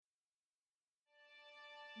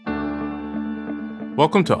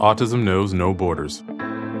Welcome to Autism Knows No Borders.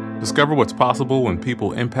 Discover what's possible when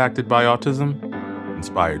people impacted by autism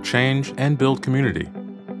inspire change and build community.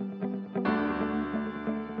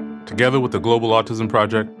 Together with the Global Autism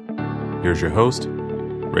Project, here's your host,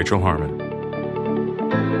 Rachel Harmon.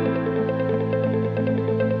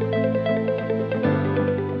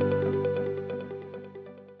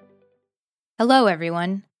 Hello,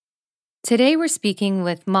 everyone. Today we're speaking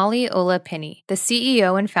with Molly Ola Pinney, the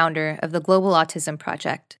CEO and founder of the Global Autism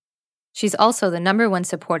Project. She's also the #1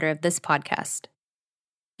 supporter of this podcast.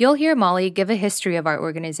 You'll hear Molly give a history of our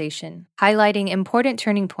organization, highlighting important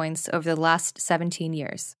turning points over the last 17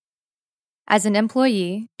 years. As an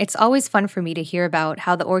employee, it's always fun for me to hear about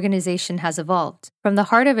how the organization has evolved, from the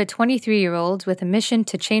heart of a 23-year-old with a mission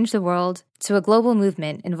to change the world to a global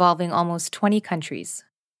movement involving almost 20 countries.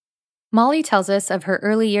 Molly tells us of her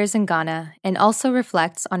early years in Ghana and also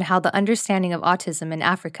reflects on how the understanding of autism in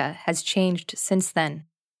Africa has changed since then.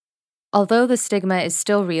 Although the stigma is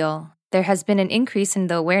still real, there has been an increase in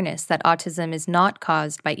the awareness that autism is not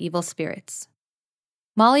caused by evil spirits.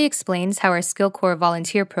 Molly explains how our Skill Corps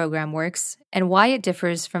volunteer program works and why it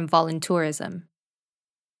differs from voluntourism.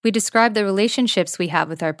 We describe the relationships we have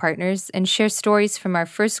with our partners and share stories from our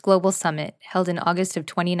first global summit held in August of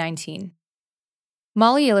 2019.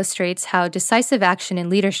 Molly illustrates how decisive action and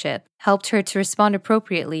leadership helped her to respond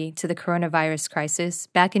appropriately to the coronavirus crisis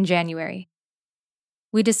back in January.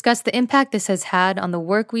 We discuss the impact this has had on the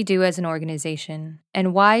work we do as an organization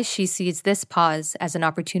and why she sees this pause as an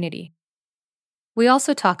opportunity. We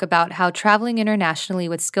also talk about how traveling internationally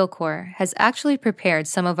with Skill Corps has actually prepared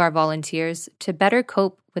some of our volunteers to better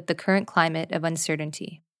cope with the current climate of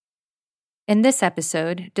uncertainty. In this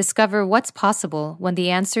episode, discover what's possible when the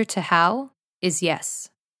answer to how is yes.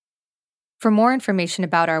 For more information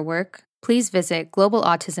about our work, please visit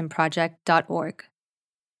globalautismproject.org.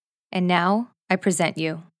 And now, I present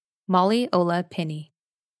you, Molly Ola Pinney.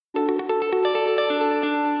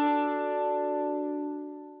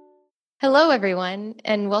 Hello, everyone,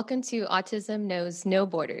 and welcome to Autism Knows No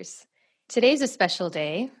Borders. Today's a special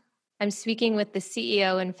day. I'm speaking with the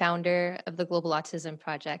CEO and founder of the Global Autism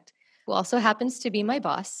Project, who also happens to be my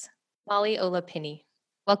boss, Molly Ola Pinney.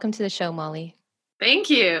 Welcome to the show, Molly.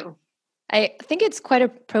 Thank you. I think it's quite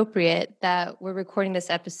appropriate that we're recording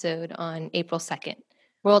this episode on April 2nd,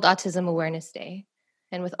 World Autism Awareness Day.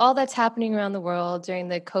 And with all that's happening around the world during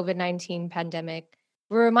the COVID-19 pandemic,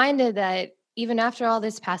 we're reminded that even after all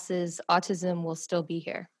this passes, autism will still be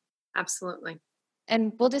here. Absolutely.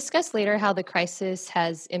 And we'll discuss later how the crisis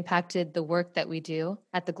has impacted the work that we do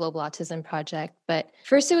at the Global Autism Project. But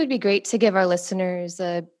first, it would be great to give our listeners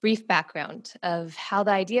a brief background of how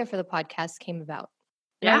the idea for the podcast came about.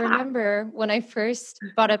 And I remember when I first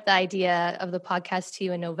brought up the idea of the podcast to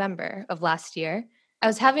you in November of last year, I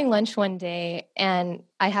was having lunch one day and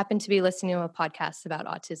I happened to be listening to a podcast about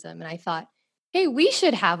autism. And I thought, hey, we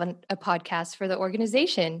should have a podcast for the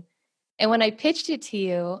organization. And when I pitched it to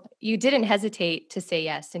you, you didn't hesitate to say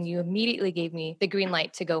yes, and you immediately gave me the green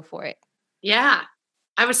light to go for it. Yeah,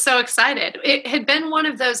 I was so excited. It had been one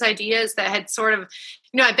of those ideas that had sort of,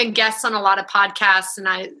 I've been guests on a lot of podcasts, and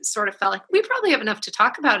I sort of felt like we probably have enough to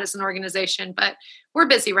talk about as an organization, but we're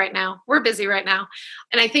busy right now.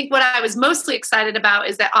 And I think what I was mostly excited about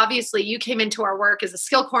is that obviously you came into our work as a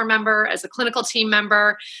Skill Corps member, as a clinical team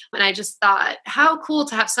member. And I just thought, how cool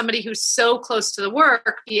to have somebody who's so close to the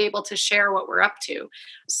work be able to share what we're up to.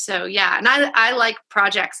 So yeah, and I like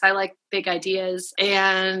projects. I like big ideas,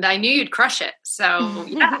 and I knew you'd crush it. So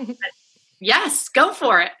yeah, yes, go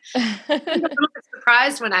for it. I was a little bit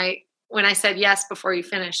surprised when I said yes before you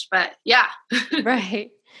finished, but yeah.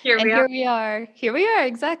 Right. Here we are,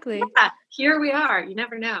 exactly. Yeah, here we are. You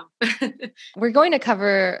never know. We're going to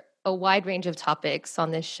cover a wide range of topics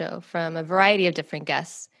on this show from a variety of different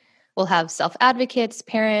guests. We'll have self-advocates,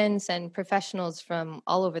 parents, and professionals from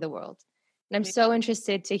all over the world. And I'm so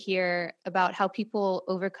interested to hear about how people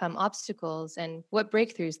overcome obstacles and what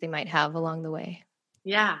breakthroughs they might have along the way.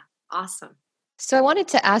 Yeah, awesome. So I wanted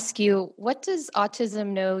to ask you, what does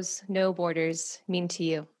Autism Knows No Borders mean to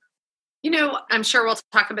you? I'm sure we'll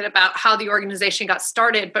talk a bit about how the organization got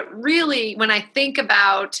started, but really when I think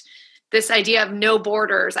about this idea of no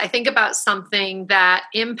borders, I think about something that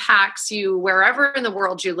impacts you wherever in the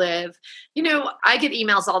world you live. I get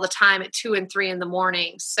emails all the time at 2 and 3 in the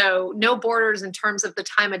morning. So no borders in terms of the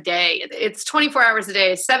time of day. It's 24 hours a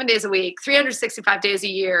day, 7 days a week, 365 days a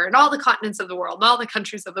year, and all the continents of the world, and all the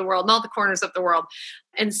countries of the world, and all the corners of the world.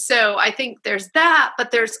 And so I think there's that,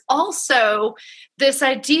 but there's also this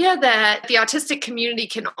idea that the autistic community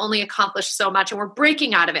can only accomplish so much, and we're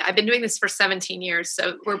breaking out of it. I've been doing this for 17 years,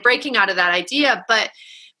 so we're breaking out of that idea, but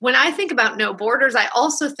when I think about no borders, I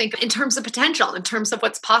also think in terms of potential, in terms of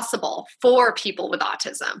what's possible for people with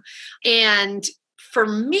autism. And for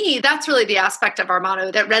me, that's really the aspect of our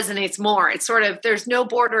motto that resonates more. It's sort of, there's no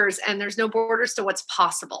borders, and there's no borders to what's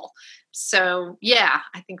possible. So yeah,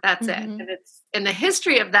 I think that's it. And the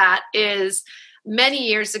history of that is many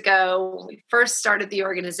years ago, when we first started the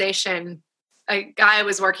organization, a guy I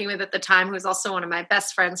was working with at the time, who was also one of my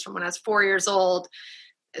best friends from when I was 4 years old,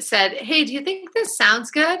 said, "Hey, do you think this sounds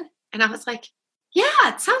good?" And I was like, "Yeah,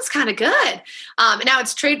 it sounds kind of good." And now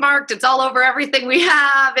it's trademarked. It's all over everything we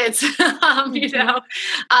have. It's, and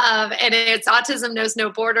it's Autism Knows No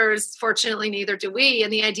Borders. Fortunately, neither do we.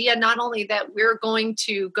 And the idea not only that we're going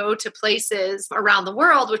to go to places around the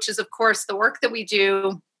world, which is, of course, the work that we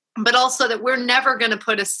do, but also that we're never going to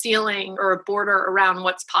put a ceiling or a border around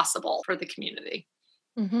what's possible for the community.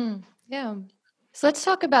 Mm-hmm. Yeah. So let's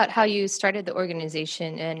talk about how you started the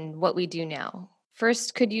organization and what we do now.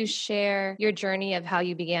 First, could you share your journey of how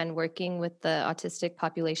you began working with the autistic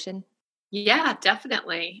population? Yeah,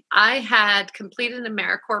 definitely. I had completed an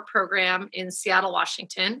AmeriCorps program in Seattle,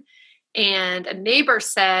 Washington, and a neighbor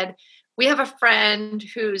said, "We have a friend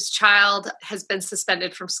whose child has been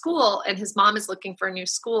suspended from school and his mom is looking for a new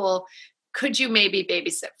school. Could you maybe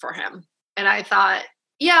babysit for him?" And I thought,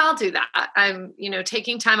 yeah, I'll do that. I'm,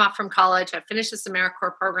 taking time off from college. I finished this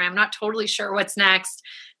AmeriCorps program, not totally sure what's next.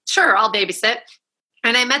 Sure, I'll babysit.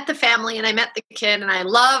 And I met the family and I met the kid and I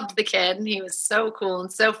loved the kid. And he was so cool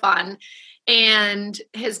and so fun. And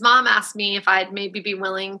his mom asked me if I'd maybe be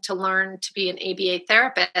willing to learn to be an ABA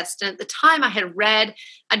therapist. And at the time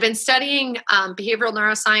I'd been studying behavioral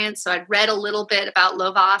neuroscience. So I'd read a little bit about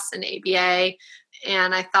Lovaas and ABA.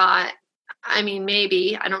 And I thought,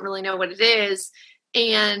 maybe, I don't really know what it is.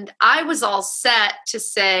 And I was all set to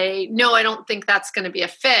say, no, I don't think that's going to be a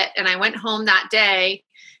fit. And I went home that day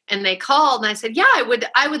and they called and I said, yeah,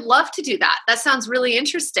 I would love to do that. That sounds really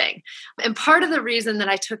interesting. And part of the reason that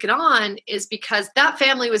I took it on is because that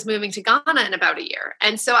family was moving to Ghana in about a year.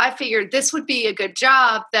 And so I figured this would be a good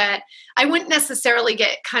job that I wouldn't necessarily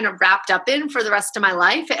get kind of wrapped up in for the rest of my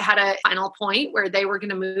life. It had a final point where they were going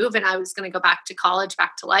to move and I was going to go back to college,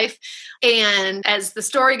 back to life. And as the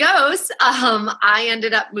story goes, I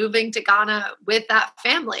ended up moving to Ghana with that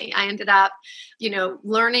family. I ended up,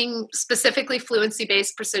 learning specifically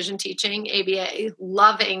fluency-based precision teaching, ABA,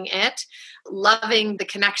 loving it, loving the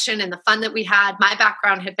connection and the fun that we had. My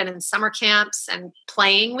background had been in summer camps and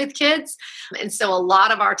playing with kids. And so a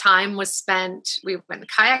lot of our time was spent, we went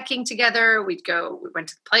kayaking together. We went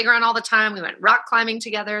to the playground all the time. We went rock climbing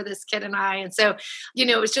together, this kid and I. And so,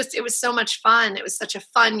 it was so much fun. It was such a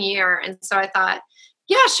fun year. And so I thought,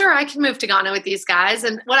 yeah, sure, I can move to Ghana with these guys.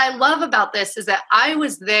 And what I love about this is that I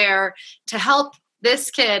was there to help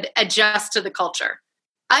this kid adjust to the culture.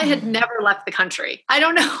 I had never left the country. I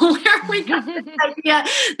don't know where we got this idea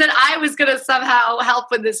that I was going to somehow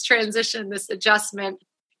help with this transition, this adjustment.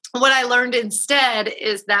 What I learned instead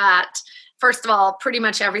is that, first of all, pretty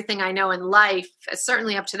much everything I know in life,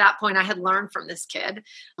 certainly up to that point, I had learned from this kid,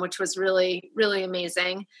 which was really, really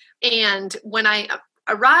amazing. And when I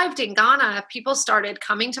arrived in Ghana, people started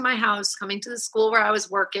coming to my house, coming to the school where I was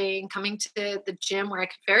working, coming to the gym where I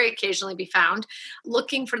could very occasionally be found,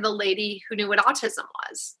 looking for the lady who knew what autism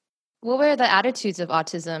was. What were the attitudes of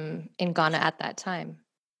autism in Ghana at that time?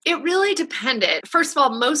 It really depended. First of all,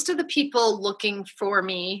 most of the people looking for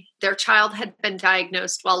me, their child had been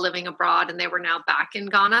diagnosed while living abroad and they were now back in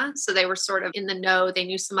Ghana. So they were sort of in the know. They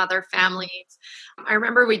knew some other families. I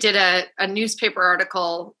remember we did a newspaper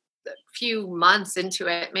article a few months into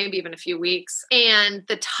it, maybe even a few weeks. And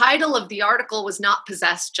the title of the article was Not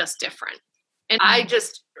Possessed, Just Different. And I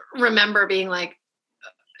just remember being like,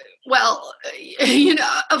 well,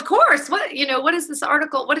 of course, what is this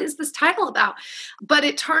article? What is this title about? But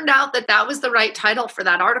it turned out that was the right title for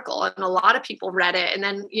that article. And a lot of people read it. And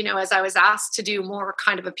then, as I was asked to do more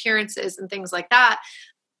kind of appearances and things like that,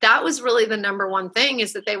 that was really the number one thing,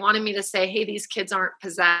 is that they wanted me to say, hey, these kids aren't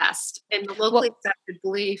possessed. And the locally accepted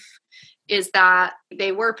belief is that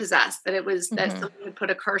they were possessed, that it was that someone would put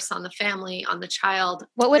a curse on the family, on the child.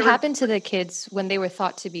 What would happen to the kids when they were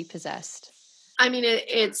thought to be possessed?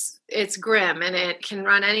 It's grim, and it can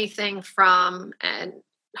run anything from a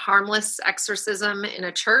harmless exorcism in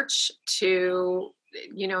a church to,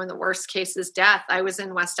 in the worst cases, death. I was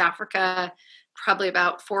in West Africa probably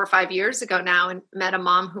about 4 or 5 years ago now and met a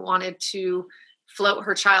mom who wanted to float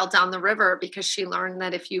her child down the river because she learned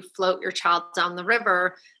that if you float your child down the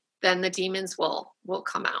river, then the demons will will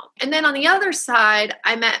come out. And then on the other side,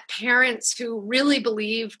 I met parents who really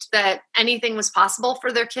believed that anything was possible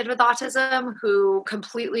for their kid with autism, who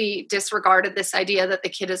completely disregarded this idea that the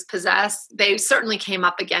kid is possessed. They certainly came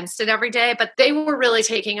up against it every day, but they were really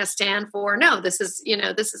taking a stand for, no, this is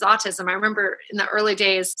autism. I remember in the early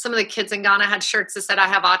days, some of the kids in Ghana had shirts that said, I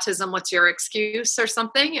have autism, what's your excuse, or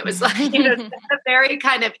something. It was like, a very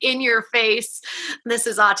kind of in your face, this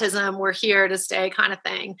is autism, we're here to stay kind of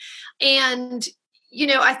thing. And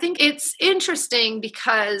I think it's interesting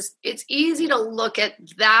because it's easy to look at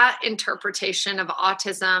that interpretation of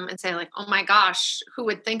autism and say like, oh my gosh, who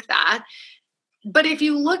would think that? But if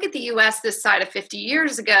you look at the US this side of 50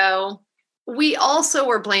 years ago, we also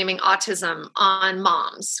were blaming autism on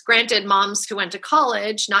moms. Granted, moms who went to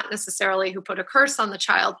college, not necessarily who put a curse on the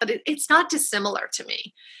child, but it's not dissimilar to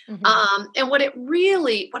me. Mm-hmm. And what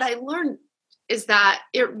I learned is that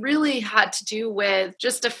it really had to do with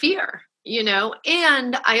just a fear.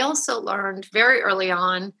 And I also learned very early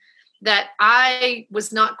on that I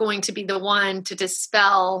was not going to be the one to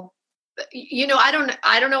dispel, I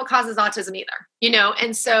don't know what causes autism either,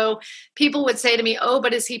 and so people would say to me, oh,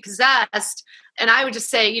 but is he possessed? And I would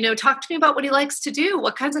just say, talk to me about what he likes to do.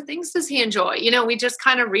 What kinds of things does he enjoy? We just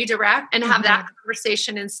kind of redirect and have that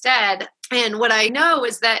conversation instead. And what I know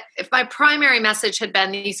is that if my primary message had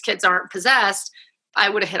been these kids aren't possessed, I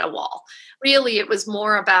would have hit a wall. Really, it was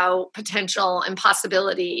more about potential and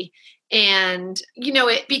possibility. And,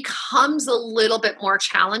 it becomes a little bit more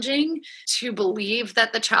challenging to believe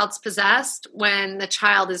that the child's possessed when the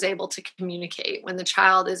child is able to communicate, when the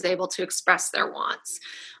child is able to express their wants.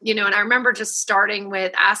 And I remember just starting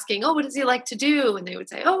with asking, oh, what does he like to do? And they would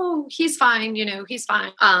say, oh, he's fine, he's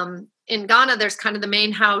fine. In Ghana, there's kind of the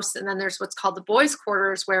main house, and then there's what's called the boys'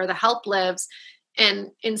 quarters where the help lives.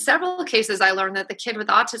 And in several cases, I learned that the kid with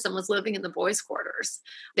autism was living in the boys' quarters.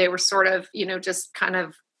 They were sort of, just kind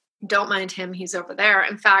of, don't mind him, he's over there.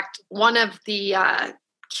 In fact, one of the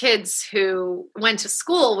kids who went to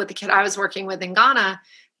school with the kid I was working with in Ghana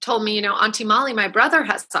told me, Auntie Molly, my brother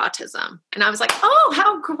has autism. And I was like, oh,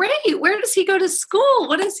 how great. Where does he go to school?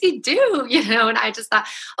 What does he do? And I just thought,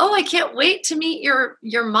 oh, I can't wait to meet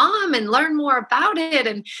your mom and learn more about it.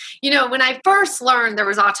 And, when I first learned there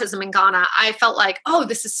was autism in Ghana, I felt like, oh,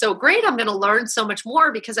 this is so great. I'm going to learn so much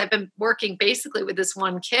more because I've been working basically with this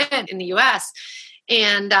one kid in the US.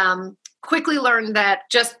 And quickly learned that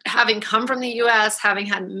just having come from the US, having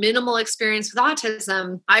had minimal experience with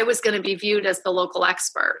autism, I was going to be viewed as the local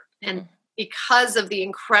expert. And because of the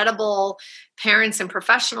incredible parents and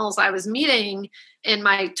professionals I was meeting and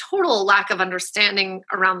my total lack of understanding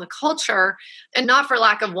around the culture, and not for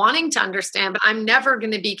lack of wanting to understand, but I'm never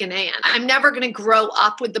going to be Ghanaian. I'm never going to grow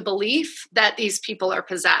up with the belief that these people are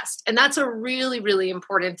possessed. And that's a really, really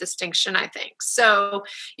important distinction, I think. So,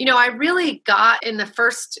 I really got in the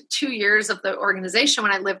first 2 years of the organization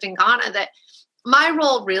when I lived in Ghana that my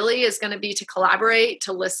role really is going to be to collaborate,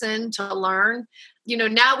 to listen, to learn.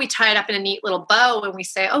 Now we tie it up in a neat little bow and we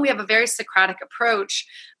say, oh, we have a very Socratic approach.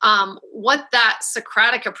 What that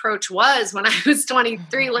Socratic approach was when I was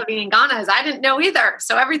 23 living in Ghana is I didn't know either.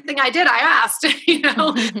 So everything I did, I asked,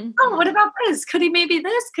 oh, what about this? Could he maybe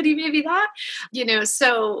this? Could he maybe that?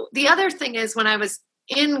 So the other thing is when I was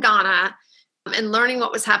in Ghana and learning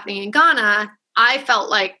what was happening in Ghana, I felt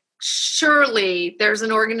like, surely there's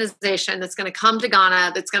an organization that's going to come to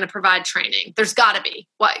Ghana that's going to provide training. There's got to be.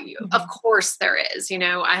 Of course there is.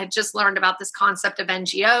 I had just learned about this concept of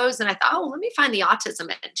NGOs and I thought, oh, let me find the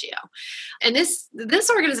autism NGO. And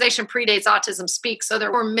this organization predates Autism Speaks. So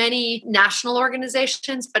there were many national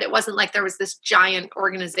organizations, but it wasn't like there was this giant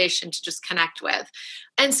organization to just connect with.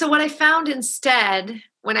 And so what I found instead,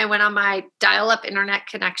 when I went on my dial-up internet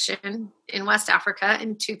connection in West Africa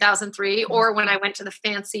in 2003, or when I went to the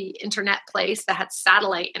fancy internet place that had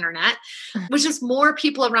satellite internet, was just more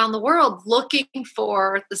people around the world looking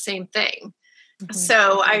for the same thing. Mm-hmm.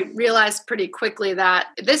 So I realized pretty quickly that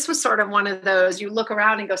this was sort of one of those, you look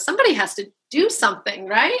around and go, somebody has to do something,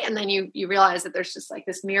 right? And then you realize that there's just like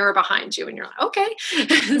this mirror behind you and you're like, okay.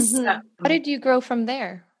 Mm-hmm. So, how did you grow from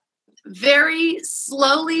there? Very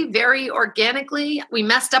slowly, very organically. We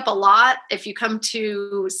messed up a lot. If you come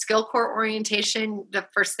to skill core orientation, the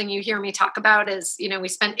first thing you hear me talk about is, we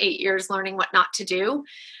spent 8 years learning what not to do,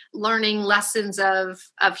 learning lessons of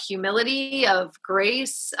humility, of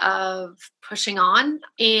grace, of pushing on.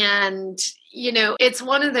 And, it's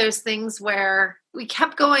one of those things where we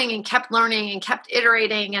kept going and kept learning and kept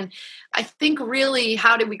iterating. And I think really,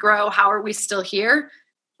 how did we grow? How are we still here?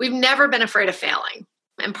 We've never been afraid of failing.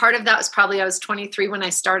 And part of that was probably I was 23 when I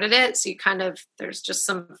started it. So there's just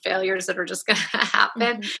some failures that are just going to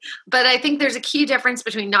happen. Mm-hmm. But I think there's a key difference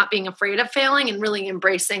between not being afraid of failing and really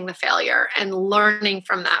embracing the failure and learning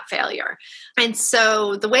from that failure. And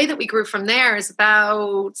so the way that we grew from there is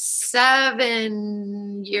about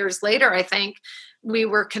 7 years later, I think, we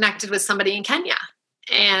were connected with somebody in Kenya.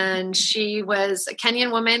 And she was a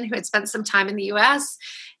Kenyan woman who had spent some time in the US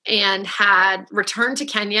and had returned to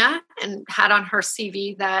Kenya and had on her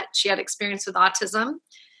CV that she had experience with autism.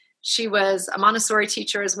 She was a Montessori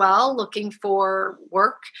teacher as well, looking for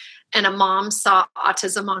work. And a mom saw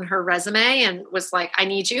autism on her resume and was like, I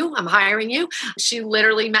need you. I'm hiring you. She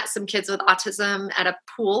literally met some kids with autism at a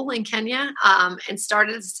pool in Kenya and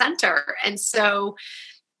started a center. And so,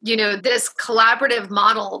 this collaborative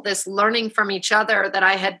model, this learning from each other that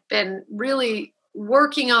I had been really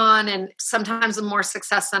working on, and sometimes with more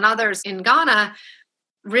success than others in Ghana,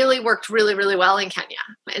 really worked really, really well in Kenya.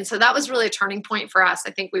 And so that was really a turning point for us. I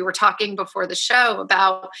think we were talking before the show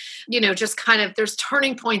about, just kind of there's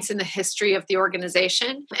turning points in the history of the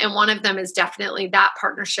organization. And one of them is definitely that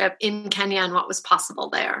partnership in Kenya and what was possible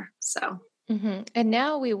there. So. Mm-hmm. And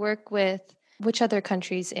now we work with which other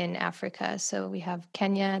countries in Africa? So we have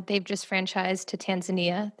Kenya. They've just franchised to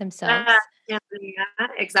Tanzania themselves. Tanzania,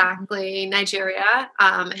 exactly. Nigeria,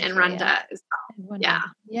 and Rwanda as well. Yeah.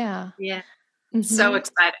 Yeah. Mm-hmm. So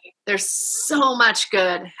exciting. There's so much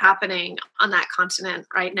good happening on that continent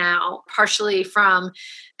right now, partially from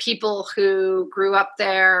people who grew up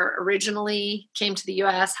there originally, came to the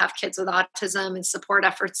US, have kids with autism and support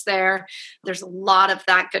efforts there. There's a lot of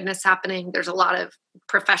that goodness happening. There's a lot of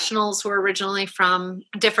professionals who are originally from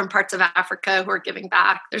different parts of Africa who are giving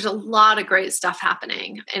back. There's a lot of great stuff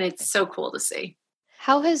happening, and it's so cool to see.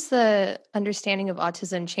 How has the understanding of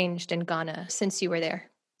autism changed in Ghana since you were there?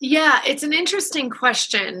 Yeah, it's an interesting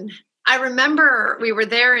question. I remember we were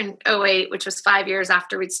there in 2008, which was 5 years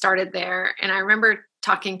after we'd started there. And I remember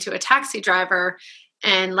talking to a taxi driver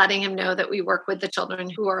and letting him know that we work with the children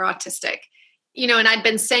who are autistic. And I'd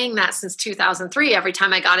been saying that since 2003, every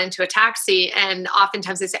time I got into a taxi. And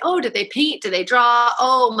oftentimes they say, oh, did they paint? Did they draw?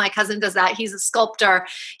 Oh, my cousin does that. He's a sculptor,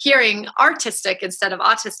 hearing artistic instead of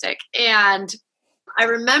autistic. And I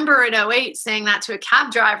remember in 2008 saying that to a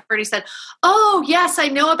cab driver, and he said, oh, yes, I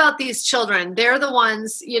know about these children. They're the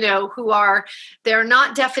ones, they're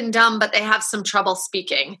not deaf and dumb, but they have some trouble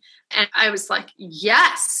speaking. And I was like,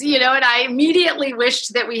 yes, and I immediately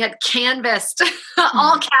wished that we had canvassed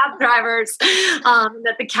all cab drivers,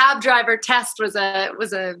 that the cab driver test was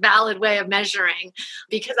a valid way of measuring,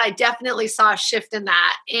 because I definitely saw a shift in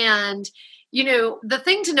that. And the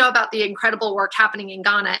thing to know about the incredible work happening in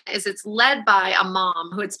Ghana is it's led by a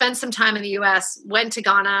mom who had spent some time in the US, went to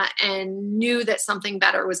Ghana and knew that something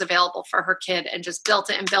better was available for her kid, and just built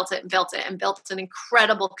it and built it and built it and built an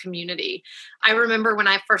incredible community. I remember when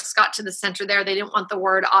I first got to the center there, they didn't want the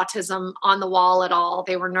word autism on the wall at all.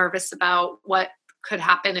 They were nervous about what could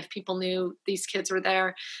happen if people knew these kids were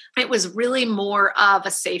there. It was really more of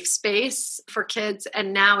a safe space for kids.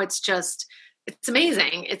 And now it's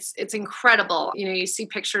amazing. It's incredible. You see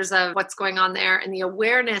pictures of what's going on there, and the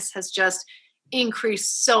awareness has just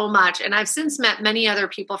increased so much. And I've since met many other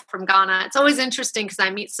people from Ghana. It's always interesting because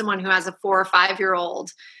I meet someone who has a 4 or 5 year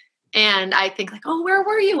old, and I think like, oh, where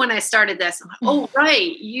were you when I started this? I'm like, oh,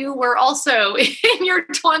 right. You were also in your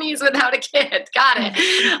 20s without a kid. Got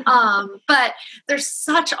it. But there's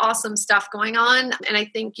such awesome stuff going on. And I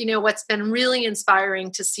think, what's been really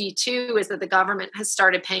inspiring to see too is that the government has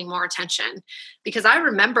started paying more attention. Because I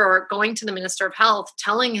remember going to the Minister of Health,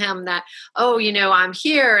 telling him that, oh, I'm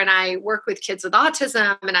here and I work with kids with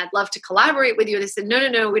autism and I'd love to collaborate with you. They said,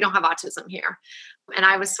 no, we don't have autism here. And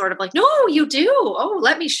I was sort of like, no, you do. Oh,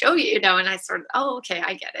 let me show you, And I sort of, oh, okay,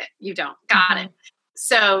 I get it. You don't. Got it.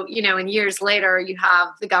 So, and years later, you have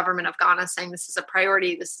the government of Ghana saying this is a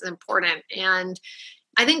priority. This is important. And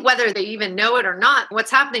I think whether they even know it or not,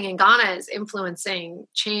 what's happening in Ghana is influencing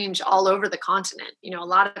change all over the continent. A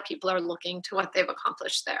lot of people are looking to what they've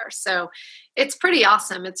accomplished there. So it's pretty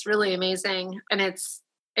awesome. It's really amazing. And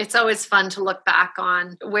it's always fun to look back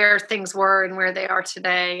on where things were and where they are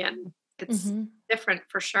today. And it's different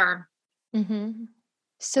for sure. Mm-hmm.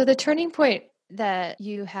 So the turning point that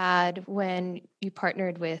you had when you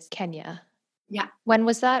partnered with Kenya. Yeah. When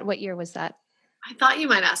was that? What year was that? I thought you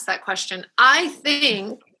might ask that question. I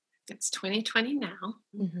think it's 2020 now.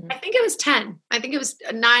 Mm-hmm. I think it was 10. I think it was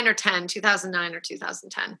 9 or 10, 2009 or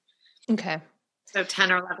 2010. Okay. So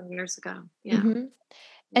 10 or 11 years ago. Yeah. Mm-hmm.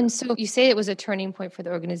 And so you say it was a turning point for the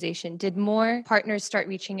organization. Did more partners start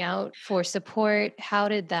reaching out for support? How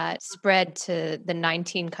did that spread to the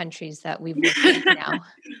 19 countries that we've worked with now?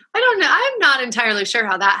 I don't know. I'm not entirely sure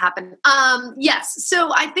how that happened. Yes.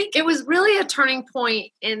 So I think it was really a turning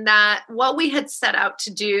point in that what we had set out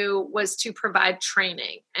to do was to provide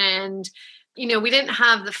training. And, we didn't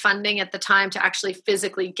have the funding at the time to actually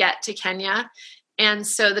physically get to Kenya. And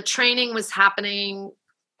so the training was happening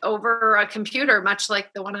over a computer, much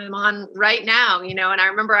like the one I'm on right now, and I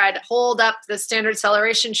remember I'd hold up the standard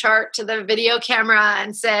acceleration chart to the video camera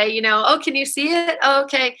and say, oh, can you see it? Oh,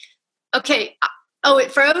 okay. Okay. Oh,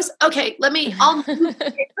 it froze. Okay. I'll move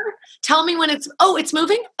tell me when it's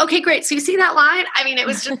moving. Okay, great. So you see that line? I mean, it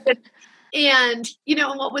was just, and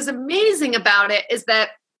what was amazing about it is that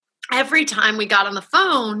every time we got on the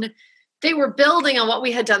phone, they were building on what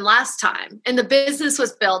we had done last time, and the business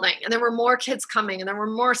was building, and there were more kids coming, and there were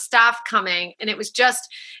more staff coming. And I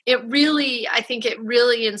think it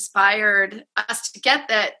really inspired us to get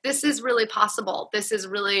that this is really possible. This is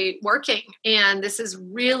really working, and this is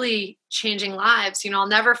really changing lives. I'll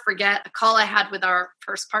never forget a call I had with our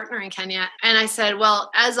first partner in Kenya. And I said,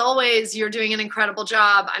 well, as always, you're doing an incredible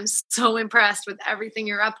job. I'm so impressed with everything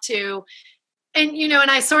you're up to. And, and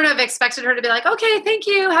I sort of expected her to be like, okay, thank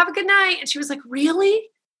you. Have a good night. And she was like, really?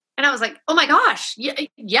 And I was like, oh my gosh,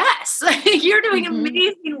 yes, you're doing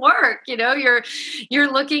amazing work. You're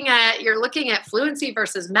looking at fluency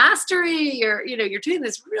versus mastery. You're doing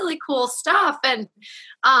this really cool stuff. And,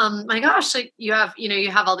 my gosh, like you have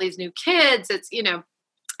all these new kids.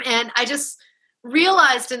 And I just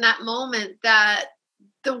realized in that moment that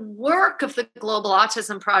the work of the Global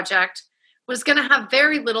Autism Project was going to have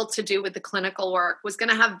very little to do with the clinical work, was going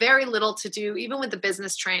to have very little to do even with the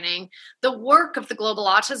business training. The work of the Global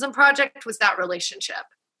Autism Project was that relationship,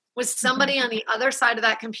 was somebody on the other side of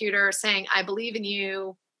that computer saying, I believe in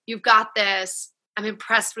you, you've got this, I'm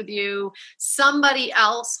impressed with you, somebody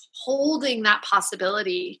else holding that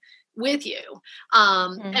possibility with you.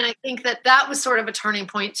 And I think that was sort of a turning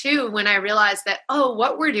point too, when I realized that,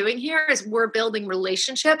 what we're doing here is we're building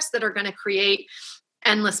relationships that are going to create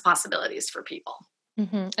endless possibilities for people.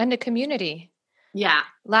 And a community. Yeah.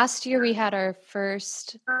 Last year we had our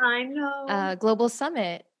first global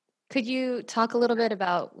summit. Could you talk a little bit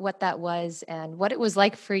about what that was and what it was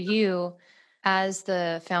like for you as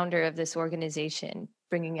the founder of this organization,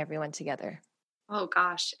 bringing everyone together? Oh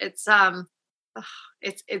gosh, it's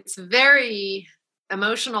very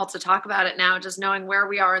emotional to talk about it now, just knowing where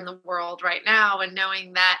we are in the world right now and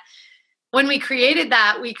knowing that when we created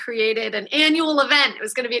an annual event. It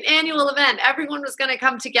was going to be an annual event. Everyone was going to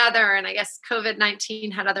come together. And I guess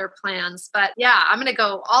COVID-19 had other plans. But yeah, I'm going to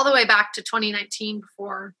go all the way back to 2019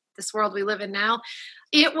 before this world we live in now.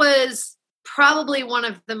 It was probably one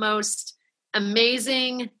of the most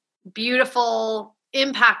amazing, beautiful,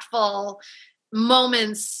 impactful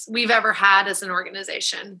moments we've ever had as an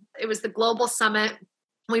organization. It was the Global Summit.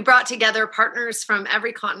 We brought together partners from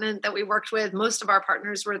every continent that we worked with. Most of our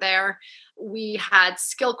partners were there. We had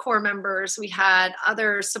Skill Corps members. We had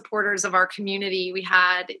other supporters of our community. We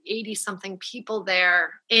had 80-something people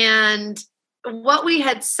there. And what we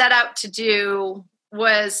had set out to do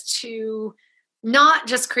was to not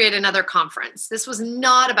just create another conference. This was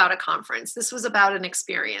not about a conference. This was about an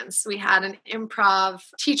experience. We had an improv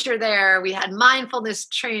teacher there. We had mindfulness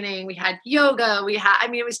training. We had yoga.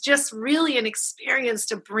 It was just really an experience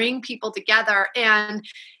to bring people together. And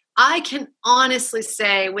I can honestly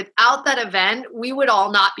say without that event, we would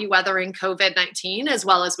all not be weathering COVID-19 as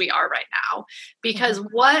well as we are right now, because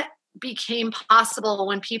what became possible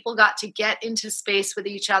when people got to get into space with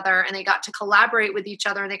each other and they got to collaborate with each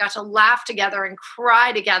other and they got to laugh together and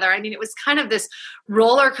cry together. It was kind of this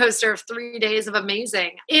roller coaster of 3 days of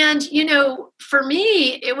amazing. And, for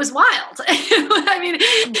me, it was wild.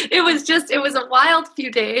 It was a wild few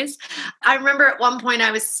days. I remember at one point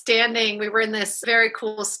I was standing, we were in this very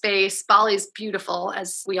cool space. Bali's beautiful,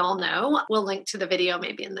 as we all know. We'll link to the video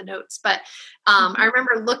maybe in the notes, but I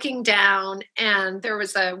remember looking down and there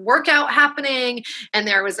was a workout happening and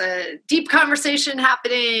there was a deep conversation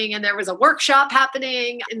happening and there was a workshop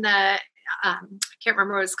happening in the, I can't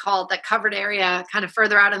remember what it was called, that covered area kind of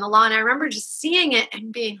further out in the lawn. I remember just seeing it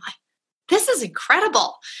and being like, this is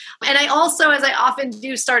incredible. And I also, as I often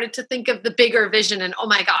do, started to think of the bigger vision and, oh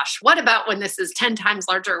my gosh, what about when this is 10 times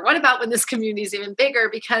larger? What about when this community is even bigger?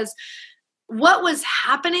 Because what was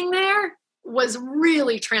happening there was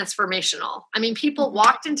really transformational. People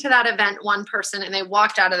walked into that event one person and they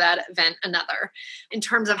walked out of that event another, in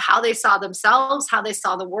terms of how they saw themselves, how they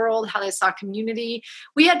saw the world, how they saw community.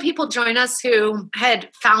 We had people join us who had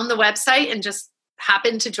found the website and just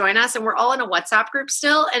happened to join us, and we're all in a WhatsApp group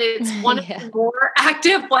still. And it's one of Yeah. the more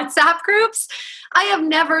active WhatsApp groups. I have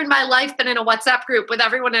never in my life been in a WhatsApp group with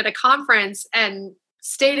everyone at a conference and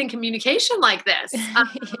stayed in communication like this. Yeah.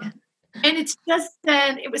 And it's just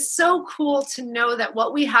been, it was so cool to know that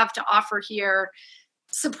what we have to offer here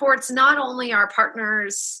supports not only our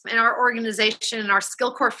partners and our organization and our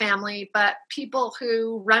SkillCore family, but people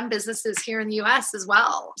who run businesses here in the US as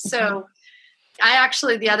well. So I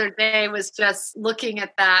actually the other day was just looking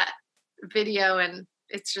at that video, and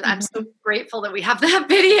it's just, I'm so grateful that we have that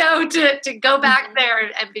video to go back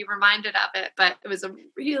there and be reminded of it. But it was a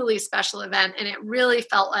really special event, and it really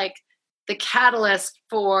felt like the catalyst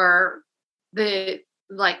for the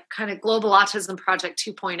like kind of Global Autism Project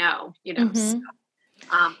 2.0, you know. So,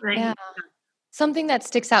 Yeah. Something that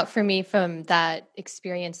sticks out for me from that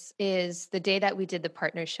experience is the day that we did the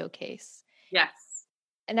partner showcase. Yes.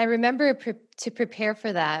 And I remember to prepare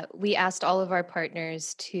for that, we asked all of our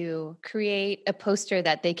partners to create a poster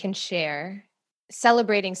that they can share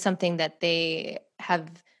celebrating something that they have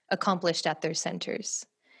accomplished at their centers.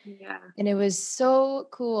 Yeah. And it was so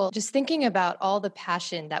cool just thinking about all the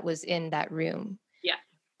passion that was in that room. Yeah.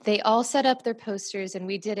 They all set up their posters, and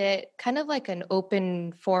we did it kind of like an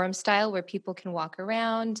open forum style where people can walk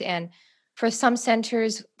around. And for some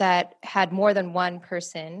centers that had more than one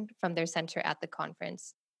person from their center at the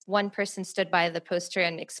conference, one person stood by the poster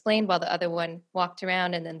and explained while the other one walked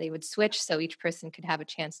around, and then they would switch so each person could have a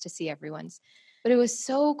chance to see everyone's. But it was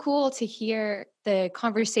so cool to hear the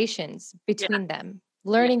conversations between them,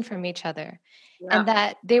 learning from each other, and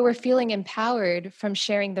that they were feeling empowered from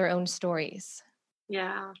sharing their own stories.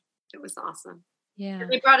 Yeah, it was awesome. Yeah. And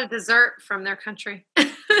they brought a dessert from their country.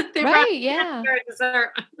 They brought a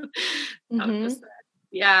dessert.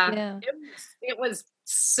 Yeah. It was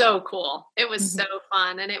so cool. It was so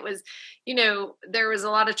fun. And it was, you know, there was a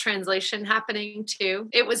lot of translation happening too.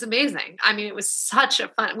 It was amazing. I mean, it was such a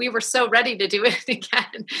fun, we were so ready to do it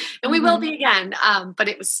again, and we will be again. But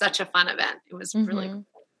it was such a fun event. It was really cool.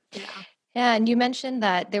 Yeah. Yeah, and you mentioned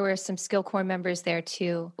that there were some SkillCore members there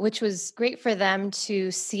too, which was great for them to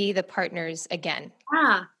see the partners again.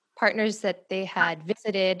 Partners that they had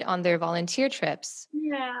visited on their volunteer trips.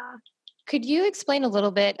 Yeah. Could you explain a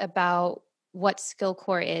little bit about what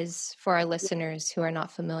SkillCore is for our listeners who are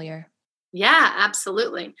not familiar? Yeah,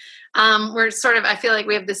 absolutely. We're sort of, I feel like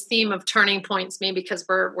we have this theme of turning points, maybe because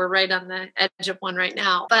we're right on the edge of one right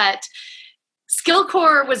now. But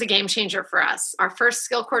SkillCore was a game changer for us. Our first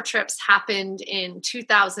SkillCore trips happened in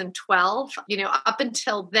 2012. You know, up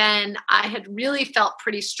until then, I had really felt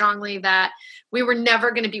pretty strongly that we were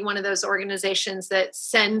never going to be one of those organizations that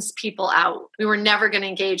sends people out. We were never going to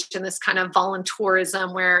engage in this kind of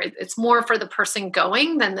volunteerism where it's more for the person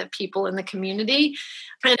going than the people in the community.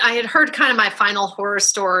 And I had heard kind of my final horror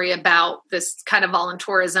story about this kind of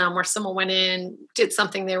volunteerism where someone went in, did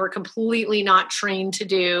something they were completely not trained to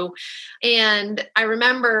do. And I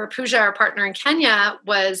remember Pooja, our partner in Kenya,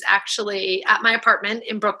 was actually at my apartment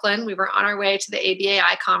in Brooklyn. We were on our way to the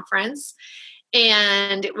ABAI conference.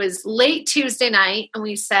 And it was late Tuesday night. And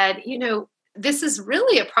we said, you know, this is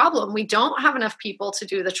really a problem. We don't have enough people to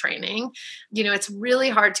do the training. You know, it's really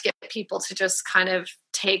hard to get people to just kind of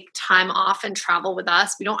take time off and travel with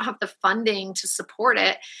us. We don't have the funding to support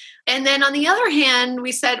it. And then on the other hand,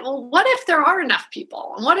 we said, well, what if there are enough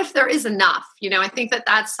people? And what if there is enough? You know, I think that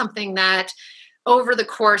that's something that over the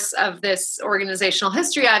course of this organizational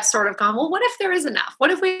history, I've sort of gone, well, what if there is enough? What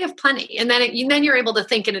if we have plenty? And then then you're able to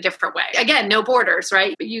think in a different way. Again, no borders,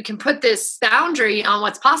 right? But you can put this boundary on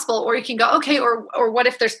what's possible, or you can go, okay, or what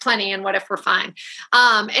if there's plenty and what if we're fine?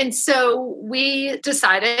 And so we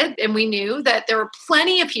decided, and we knew that there were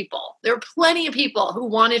plenty of people. There were plenty of people who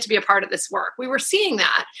wanted to be a part of this work. We were seeing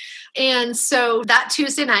that. And so that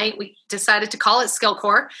Tuesday night, we decided to call it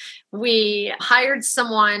SkillCore. We hired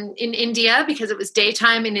someone in India because it was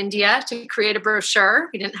daytime in India to create a brochure.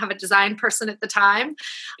 We didn't have a design person at the time.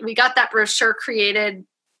 We got that brochure created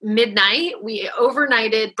midnight. We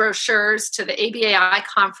overnighted brochures to the ABAI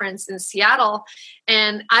conference in Seattle.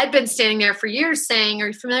 And I'd been standing there for years saying, are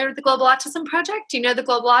you familiar with the Global Autism Project? Do you know the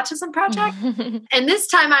Global Autism Project? And this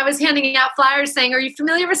time I was handing out flyers saying, are you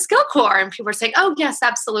familiar with SkillCore? And people were saying, oh, yes,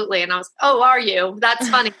 absolutely. And I was, oh, are you? That's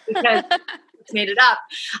funny because made it up.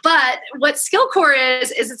 But what SkillCore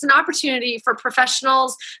is it's an opportunity for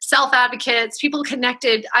professionals, self-advocates, people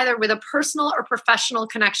connected either with a personal or professional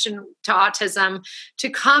connection to autism to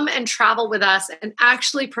come and travel with us and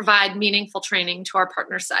actually provide meaningful training to our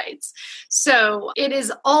partner sites. So it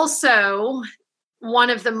is also one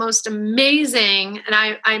of the most amazing,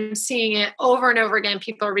 and I'm seeing it over and over again,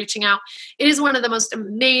 people are reaching out. It is one of the most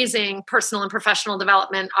amazing personal and professional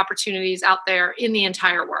development opportunities out there in the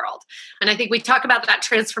entire world. And I think we talk about that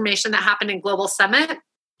transformation that happened in Global Summit.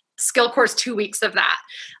 SkillCore is 2 weeks of that.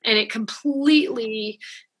 And it completely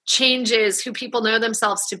changes who people know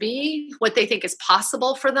themselves to be, what they think is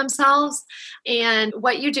possible for themselves. And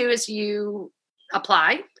what you do is you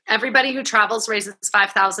apply. Everybody who travels raises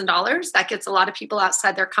 $5,000. That gets a lot of people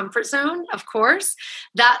outside their comfort zone, of course.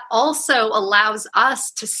 That also allows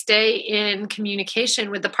us to stay in communication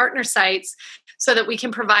with the partner sites so that we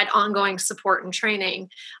can provide ongoing support and training,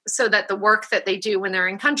 so that the work that they do when they're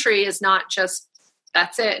in country is not just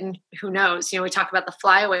that's it. And who knows, we talk about the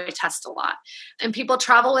flyaway test a lot, and people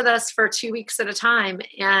travel with us for 2 weeks at a time.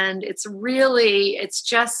 And it's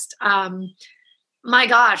just, my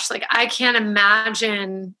gosh, like I can't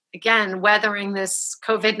imagine, again, weathering this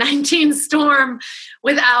COVID-19 storm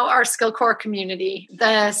without our SkillCore community.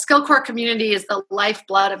 The SkillCore community is the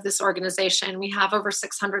lifeblood of this organization. We have over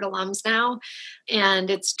 600 alums now, and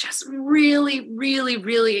it's just really, really,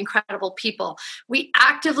 really incredible people. We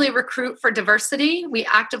actively recruit for diversity. We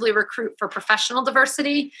actively recruit for professional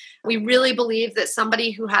diversity. We really believe that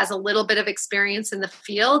somebody who has a little bit of experience in the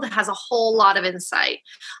field has a whole lot of insight,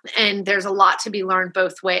 and there's a lot to be learned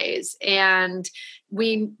both ways. And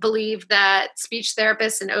we believe that speech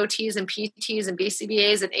therapists and OTs and PTs and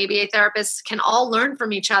BCBAs and ABA therapists can all learn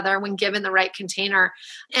from each other when given the right container.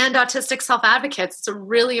 And autistic self-advocates, it's a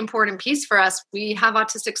really important piece for us. We have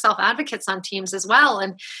autistic self-advocates on teams as well.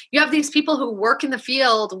 And you have these people who work in the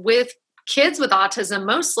field with kids with autism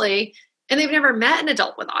mostly, and they've never met an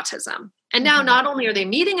adult with autism. And now not only are they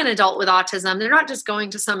meeting an adult with autism, they're not just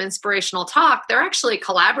going to some inspirational talk, they're actually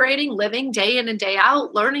collaborating, living day in and day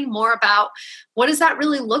out, learning more about what does that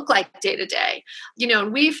really look like day to day.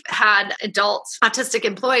 We've had adult autistic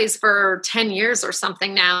employees for 10 years or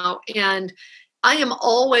something now. And I am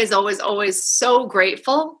always, always, always so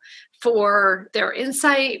grateful for their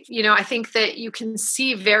insight. I think that you can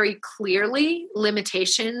see very clearly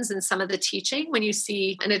limitations in some of the teaching when you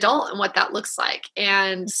see an adult and what that looks like.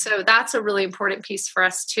 And so that's a really important piece for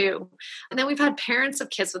us too. And then we've had parents of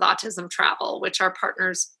kids with autism travel, which our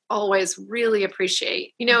partners always really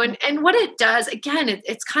appreciate, and what it does, again,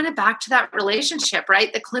 it's kind of back to that relationship,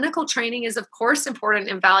 right? The clinical training is of course important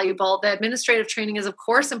and valuable. The administrative training is of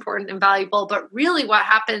course important and valuable, but really what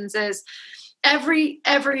happens is every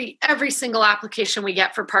single application we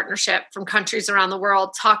get for partnership from countries around the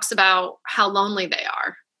world talks about how lonely they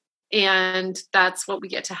are. And that's what we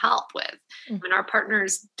get to help with. And our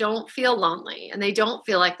partners don't feel lonely, and they don't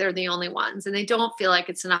feel like they're the only ones, and they don't feel like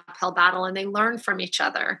it's an uphill battle, and they learn from each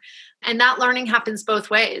other. And that learning happens both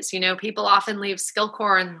ways. People often leave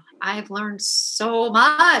SkillCore and I've learned so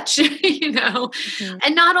much,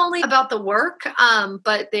 and not only about the work,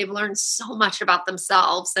 but they've learned so much about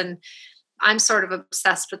themselves. And I'm sort of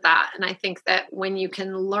obsessed with that. And I think that when you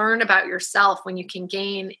can learn about yourself, when you can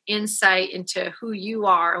gain insight into who you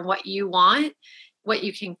are and what you want, what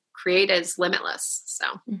you can create is limitless. So,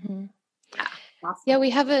 yeah. Awesome. Yeah, we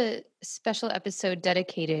have a special episode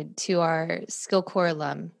dedicated to our SkillCore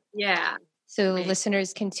alum. Yeah. So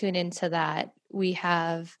listeners can tune into that. We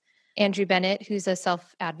have Andrew Bennett, who's a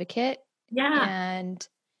self-advocate. Yeah. And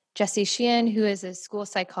Jessie Sheehan, who is a school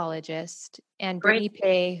psychologist. And Brittany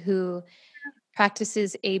Pay, who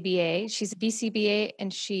practices ABA. She's a BCBA,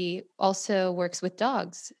 and she also works with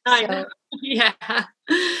dogs. I know. Yeah.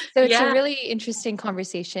 So it's a really interesting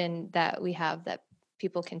conversation that we have that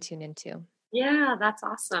people can tune into. Yeah, that's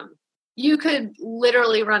awesome. You could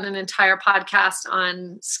literally run an entire podcast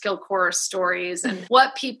on SkillCore stories and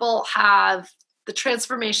what people have, the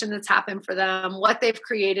transformation that's happened for them, what they've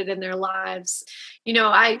created in their lives.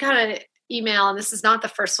 I got an email, and this is not the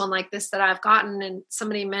first one like this that I've gotten, and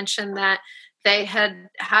somebody mentioned that they had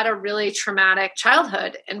had a really traumatic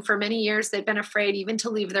childhood, and for many years they'd been afraid even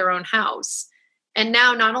to leave their own house. And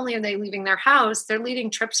now not only are they leaving their house, they're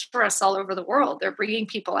leading trips for us all over the world. They're bringing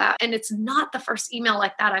people out. And it's not the first email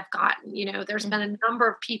like that I've gotten. There's been a number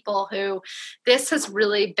of people who this has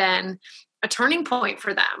really been a turning point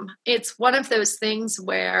for them. It's one of those things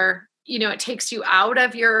where it takes you out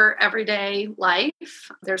of your everyday life.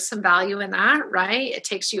 There's some value in that, right? It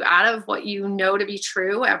takes you out of what you know to be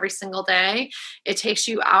true every single day. It takes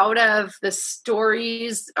you out of the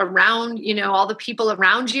stories around, all the people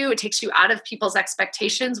around you. It takes you out of people's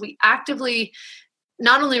expectations. We actively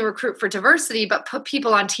not only recruit for diversity, but put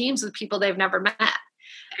people on teams with people they've never met.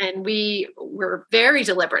 And we were very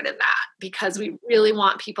deliberate in that because we really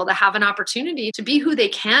want people to have an opportunity to be who they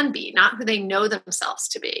can be, not who they know themselves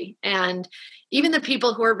to be. And even the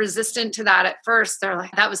people who are resistant to that at first, they're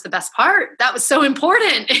like, that was the best part. That was so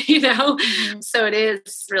important, you know? Mm-hmm. So it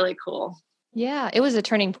is really cool. Yeah, it was a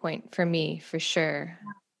turning point for me, for sure.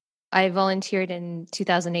 I volunteered in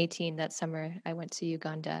 2018. That summer, I went to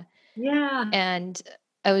Uganda. Yeah. And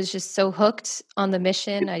I was just so hooked on the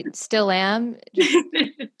mission. I still am. Just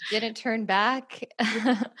didn't turn back.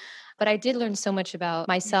 But I did learn so much about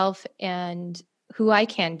myself and who I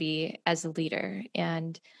can be as a leader.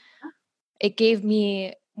 And it gave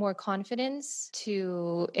me more confidence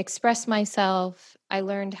to express myself. I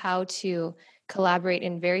learned how to collaborate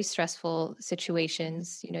in very stressful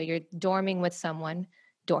situations. You know, you're you're rooming with someone.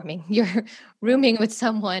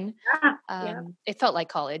 It felt like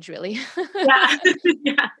college, really. Yeah.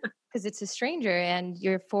 Yeah. Because it's a stranger and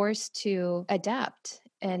you're forced to adapt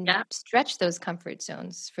and stretch those comfort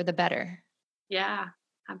zones for the better. Yeah,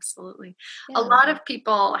 absolutely. Yeah. A lot of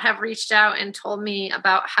people have reached out and told me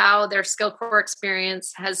about how their SkillCorps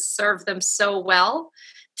experience has served them so well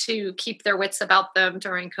to keep their wits about them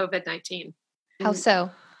during COVID-19. How so?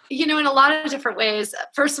 You know, in a lot of different ways.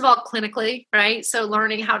 First of all, clinically, right? So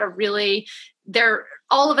learning how to really,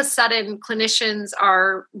 all of a sudden clinicians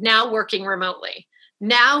are now working remotely.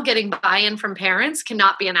 Now getting buy-in from parents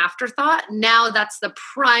cannot be an afterthought. Now that's the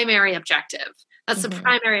primary objective. That's the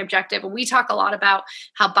primary objective. And we talk a lot about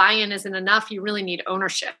how buy-in isn't enough. You really need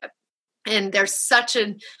ownership. And there's such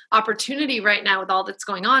an opportunity right now with all that's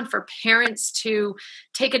going on for parents to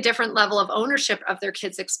take a different level of ownership of their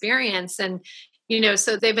kids' experience. And you know,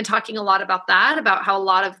 so they've been talking a lot about that, about how a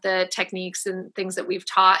lot of the techniques and things that we've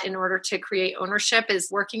taught in order to create ownership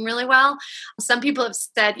is working really well. Some people have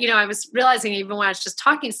said, you know, I was realizing even when I was just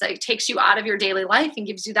talking, it's like it takes you out of your daily life and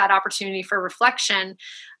gives you that opportunity for reflection.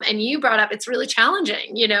 And you brought up, it's really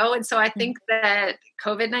challenging, you know, and so I think that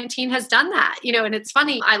COVID-19 has done that, you know, and it's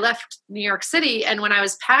funny, I left New York City and when I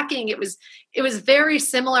was packing, it was very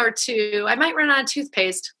similar to, I might run out of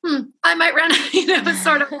toothpaste. I might run, you know,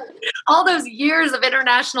 sort of all those years of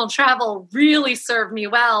international travel really served me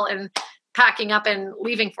well and packing up and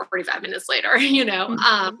leaving 45 minutes later, you know.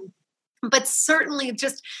 But certainly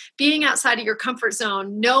just being outside of your comfort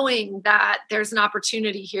zone, knowing that there's an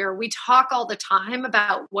opportunity here. We talk all the time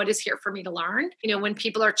about what is here for me to learn. You know, when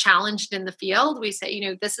people are challenged in the field, we say, you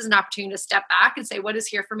know, this is an opportunity to step back and say, what is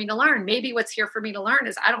here for me to learn? Maybe what's here for me to learn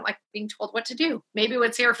is I don't like being told what to do. Maybe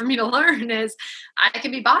what's here for me to learn is I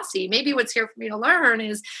can be bossy. Maybe what's here for me to learn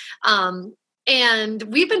is, and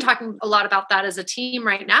we've been talking a lot about that as a team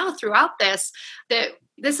right now throughout this, that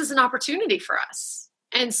this is an opportunity for us.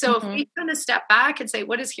 And so if we kind of step back and say,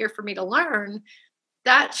 what is here for me to learn,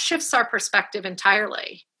 that shifts our perspective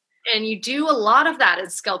entirely. And you do a lot of that in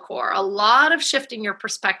SkillCorps, a lot of shifting your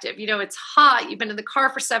perspective. You know, it's hot. You've been in the car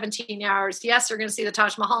for 17 hours. Yes, you're going to see the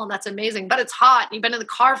Taj Mahal and that's amazing, but it's hot. You've been in the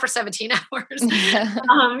car for 17 hours.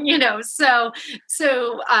 You know, so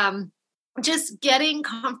just getting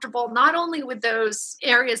comfortable, not only with those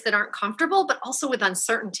areas that aren't comfortable, but also with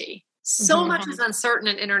uncertainty. So much is uncertain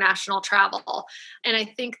in international travel. And I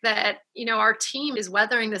think that, you know, our team is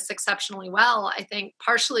weathering this exceptionally well. I think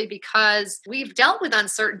partially because we've dealt with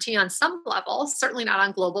uncertainty on some level, certainly not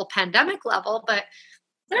on global pandemic level, but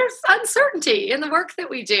there's uncertainty in the work that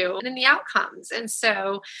we do and in the outcomes. And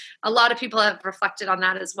so a lot of people have reflected on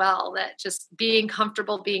that as well, that just being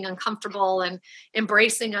comfortable, being uncomfortable and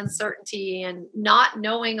embracing uncertainty and not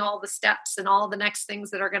knowing all the steps and all the next things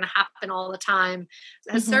that are going to happen all the time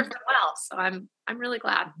has served them well. So I'm really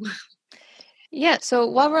glad. Yeah. So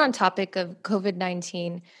while we're on topic of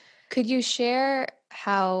COVID-19, could you share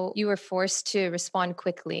how you were forced to respond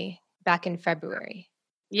quickly back in February?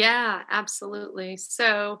 Yeah, absolutely.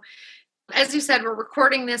 So as you said, we're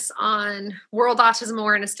recording this on World Autism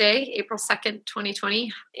Awareness Day, April 2nd,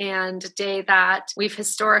 2020, and a day that we've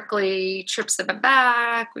historically trips have been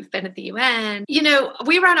back. We've been at the UN. You know,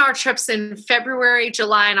 we run our trips in February,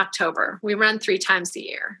 July, and October. We run 3 times a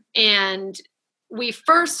year. And we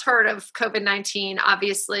first heard of COVID-19,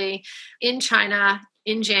 obviously, in China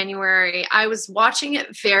in January. I was watching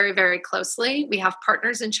it very, very closely. We have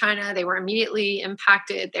partners in China. They were immediately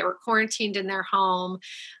impacted. They were quarantined in their home.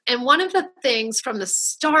 And one of the things from the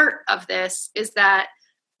start of this is that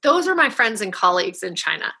those are my friends and colleagues in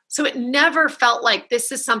China. So it never felt like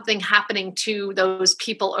this is something happening to those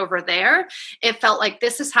people over there. It felt like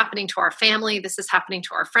this is happening to our family. This is happening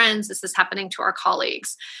to our friends. This is happening to our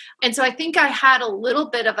colleagues. And so I think I had a little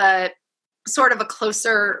bit of a sort of a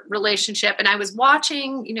closer relationship. And I was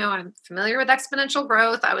watching, you know, I'm familiar with exponential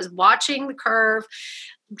growth. I was watching the curve.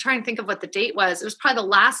 I'm trying to think of what the date was. It was probably the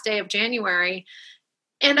last day of January.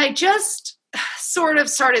 And I just sort of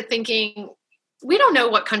started thinking, we don't know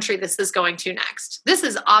what country this is going to next. This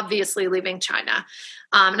is obviously leaving China.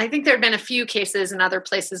 And I think there had been a few cases in other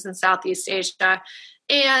places in Southeast Asia.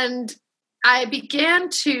 And I began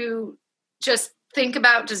to just think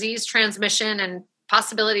about disease transmission and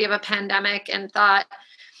possibility of a pandemic and thought,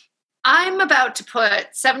 I'm about to put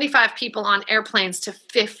 75 people on airplanes to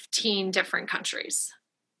 15 different countries.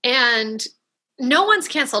 And no one's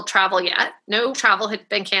canceled travel yet. No travel had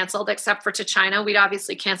been canceled except for to China. We'd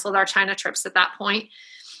obviously canceled our China trips at that point.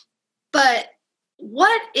 But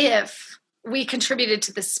what if we contributed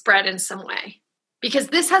to the spread in some way? Because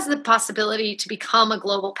this has the possibility to become a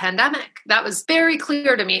global pandemic. That was very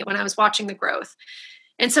clear to me when I was watching the growth.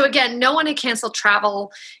 And so again, no one had canceled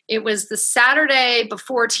travel. It was the Saturday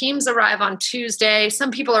before teams arrive on Tuesday.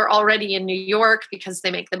 Some people are already in New York because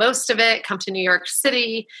they make the most of it, come to New York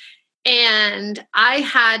City. And I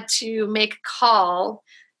had to make a call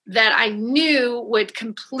that I knew would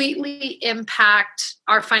completely impact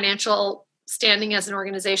our financial standing as an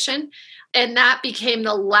organization. And that became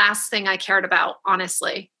the last thing I cared about,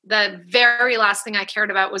 honestly. The very last thing I cared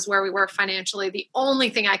about was where we were financially. The only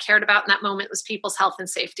thing I cared about in that moment was people's health and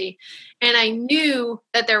safety. And I knew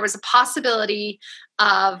that there was a possibility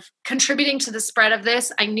of contributing to the spread of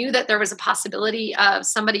this. I knew that there was a possibility of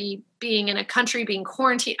somebody being in a country being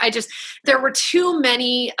quarantined. There were too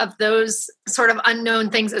many of those sort of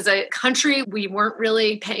unknown things. As a country, we weren't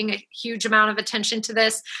really paying a huge amount of attention to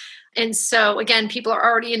this. And so again, people are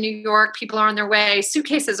already in New York, people are on their way.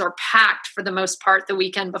 Suitcases are packed for the most part the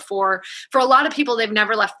weekend before. For a lot of people, they've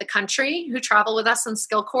never left the country who travel with us on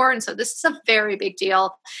Skill Corps. And so this is a very big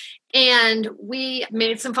deal. And we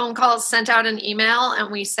made some phone calls, sent out an email, and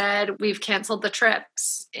we said, we've canceled the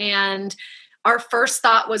trips. And our first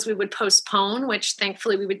thought was we would postpone, which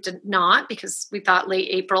thankfully we did not, because we thought late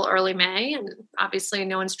April, early May, and obviously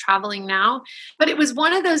no one's traveling now. But it was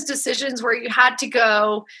one of those decisions where you had to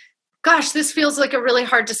go, gosh, this feels like a really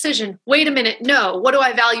hard decision. Wait a minute. No, what do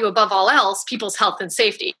I value above all else? People's health and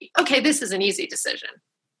safety. Okay, this is an easy decision.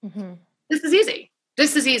 Mm-hmm. This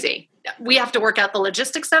is easy. We have to work out the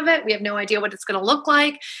logistics of it. We have no idea what it's going to look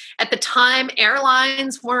like. At the time,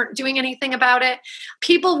 airlines weren't doing anything about it.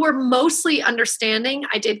 People were mostly understanding.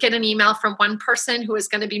 I did get an email from one person who was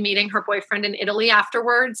going to be meeting her boyfriend in Italy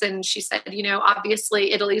afterwards. And she said,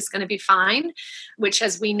 obviously Italy is going to be fine, which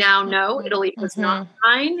as we now know, Italy was not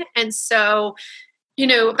fine. And so,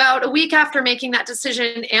 about a week after making that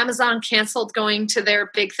decision, Amazon canceled going to their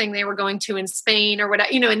big thing they were going to in Spain or whatever,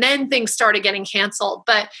 and then things started getting canceled.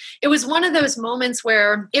 But it was one of those moments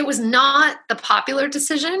where it was not the popular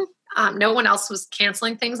decision. No one else was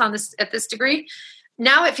canceling things at this degree.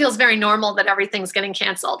 Now it feels very normal that everything's getting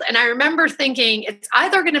canceled. And I remember thinking it's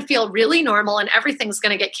either going to feel really normal and everything's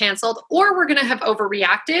going to get canceled, or we're going to have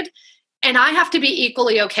overreacted. And I have to be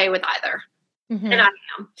equally okay with either. Mm-hmm. And I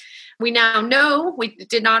am. We now know we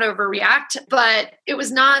did not overreact, but it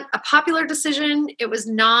was not a popular decision. It was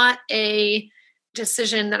not a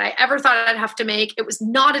decision that I ever thought I'd have to make. It was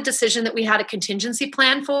not a decision that we had a contingency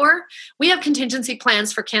plan for. We have contingency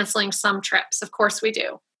plans for canceling some trips. Of course we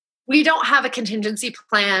do. We don't have a contingency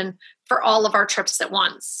plan for all of our trips at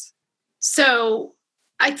once. So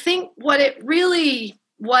I think what it really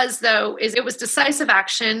was, though, is it was decisive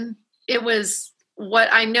action. It was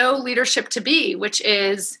what I know leadership to be, which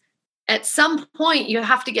is at some point you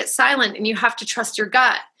have to get silent and you have to trust your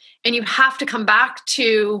gut and you have to come back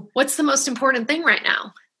to what's the most important thing right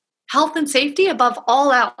now? Health and safety above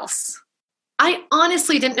all else. I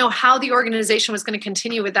honestly didn't know how the organization was going to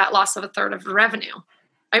continue with that loss of a third of the revenue.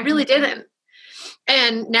 I really didn't.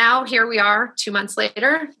 And now here we are 2 months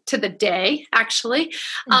later to the day, actually.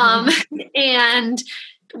 And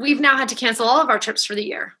we've now had to cancel all of our trips for the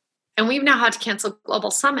year. And we've now had to cancel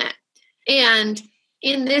Global Summit. And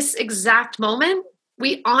in this exact moment,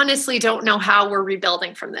 we honestly don't know how we're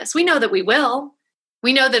rebuilding from this. We know that we will.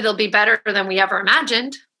 We know that it'll be better than we ever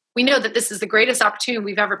imagined. We know that this is the greatest opportunity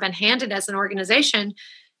we've ever been handed as an organization.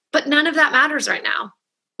 But none of that matters right now.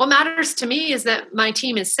 What matters to me is that my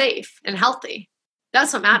team is safe and healthy.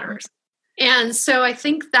 That's what matters. And so I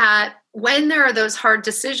think that when there are those hard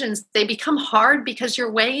decisions, they become hard because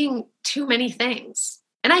you're weighing too many things.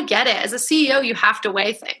 And I get it. As a CEO, you have to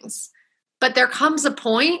weigh things. But there comes a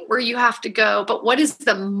point where you have to go, but what is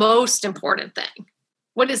the most important thing?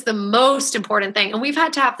 What is the most important thing? And we've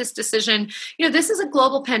had to have this decision. This is a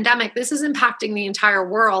global pandemic. This is impacting the entire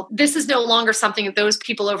world. This is no longer something that those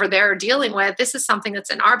people over there are dealing with. This is something that's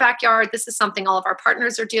in our backyard. This is something all of our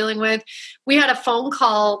partners are dealing with. We had a phone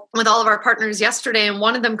call with all of our partners yesterday, and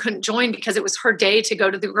one of them couldn't join because it was her day to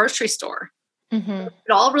go to the grocery store. Mm-hmm.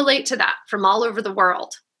 We all relate to that from all over the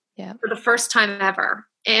world for the first time ever.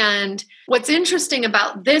 And what's interesting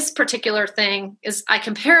about this particular thing is I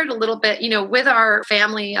compare it a little bit, with our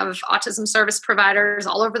family of autism service providers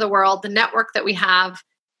all over the world, the network that we have.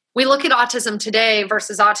 We look at autism today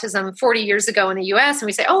versus autism 40 years ago in the US, and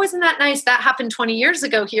we say, oh, isn't that nice? That happened 20 years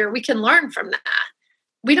ago here. We can learn from that.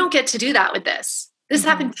 We don't get to do that with this. This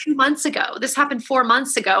happened 2 months ago. This happened 4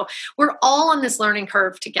 months ago. We're all on this learning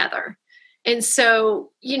curve together. And so,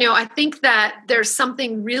 I think that there's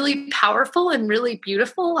something really powerful and really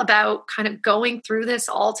beautiful about kind of going through this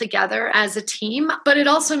all together as a team. But it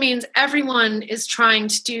also means everyone is trying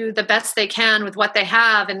to do the best they can with what they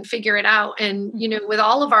have and figure it out. And, with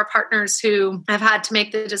all of our partners who have had to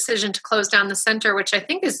make the decision to close down the center, which I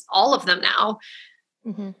think is all of them now.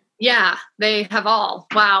 Mm-hmm. Yeah, they have all.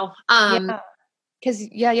 Wow. Because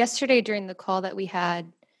yesterday during the call that we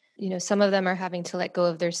had, some of them are having to let go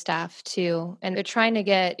of their staff too. And they're trying to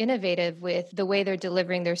get innovative with the way they're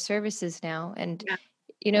delivering their services now. And,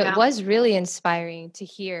 it was really inspiring to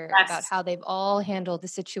hear about how they've all handled the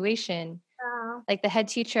situation. Like the head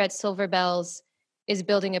teacher at Silver Bells is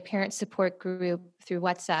building a parent support group through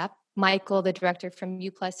WhatsApp. Michael, the director from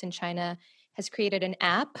U+ in China, has created an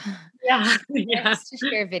app to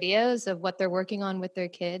share videos of what they're working on with their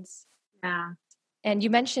kids. Yeah. And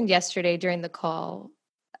you mentioned yesterday during the call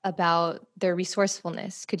about their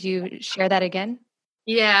resourcefulness. Could you share that again?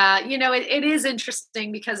 Yeah, it is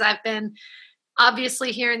interesting because I've been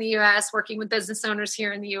obviously here in the US working with business owners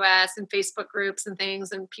here in the US and Facebook groups and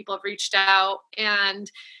things, and people have reached out. And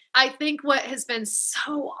I think what has been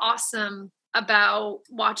so awesome about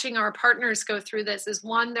watching our partners go through this is,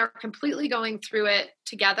 one, they're completely going through it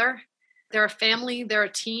together. They're a family, they're a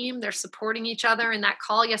team, they're supporting each other. In that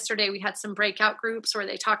call yesterday, we had some breakout groups where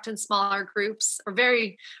they talked in smaller groups. We're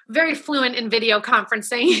very, very fluent in video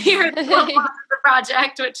conferencing here at the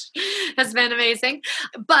project, which has been amazing.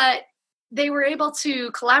 But they were able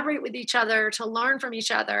to collaborate with each other, to learn from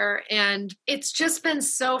each other. And it's just been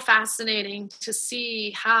so fascinating to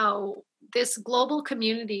see how this global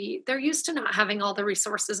community, they're used to not having all the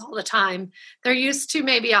resources all the time. They're used to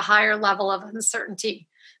maybe a higher level of uncertainty.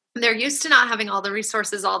 They're used to not having all the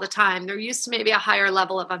resources all the time. They're used to maybe a higher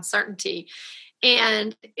level of uncertainty.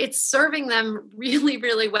 And it's serving them really,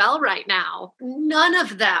 really well right now. None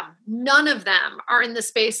of them are in the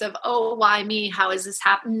space of, oh, why me? How is this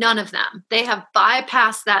happening? None of them. They have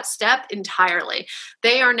bypassed that step entirely.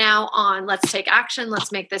 They are now on, let's take action.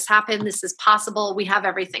 Let's make this happen. This is possible. We have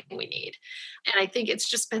everything we need. And I think it's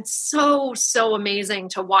just been so, so amazing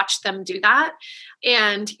to watch them do that.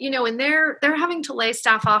 And, and they're having to lay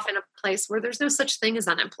staff off in a place where there's no such thing as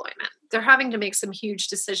unemployment. They're having to make some huge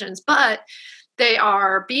decisions, but they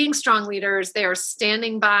are being strong leaders. They are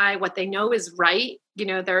standing by what they know is right.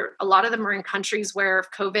 A lot of them are in countries where if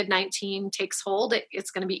COVID-19 takes hold, it's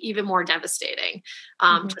going to be even more devastating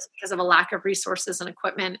just because of a lack of resources and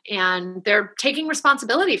equipment. And they're taking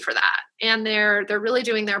responsibility for that. And they're really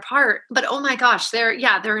doing their part. But oh my gosh, they're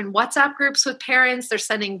in WhatsApp groups with parents. They're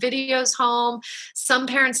sending videos home. Some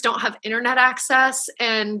parents don't have internet access,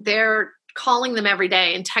 and they're calling them every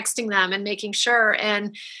day and texting them and making sure.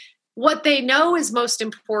 And what they know is most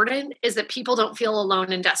important is that people don't feel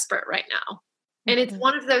alone and desperate right now. And it's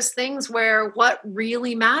one of those things where what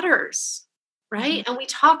really matters, right? And we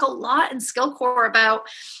talk a lot in SkillCorps about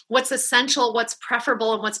what's essential, what's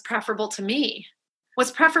preferable, and what's preferable to me. What's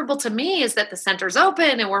preferable to me is that the center's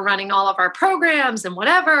open and we're running all of our programs and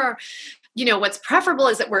whatever. What's preferable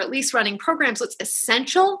is that we're at least running programs. What's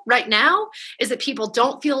essential right now is that people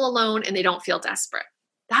don't feel alone and they don't feel desperate.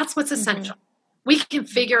 That's what's essential. We can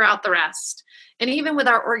figure out the rest. And even with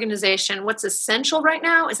our organization, what's essential right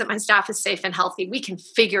now is that my staff is safe and healthy. We can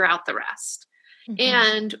figure out the rest.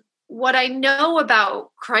 And what I know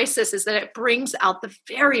about crisis is that it brings out the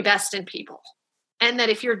very best in people. And that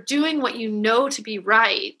if you're doing what you know to be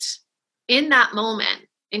right in that moment,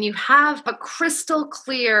 and you have a crystal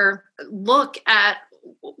clear look at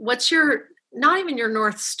what's your, not even your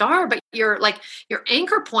North Star, but your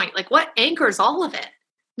anchor point, like what anchors all of it.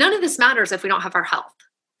 None of this matters if we don't have our health.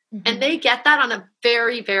 And they get that on a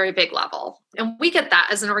very, very big level. And we get that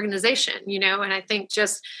as an organization, and I think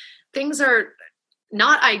just things are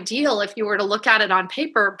not ideal if you were to look at it on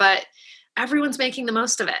paper, but everyone's making the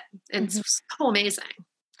most of it. And it's so amazing.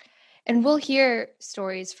 And we'll hear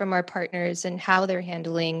stories from our partners and how they're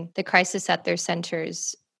handling the crisis at their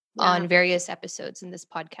centers on various episodes in this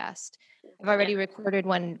podcast. I've already recorded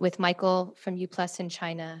one with Michael from U Plus in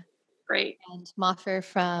China. Great. And Maffer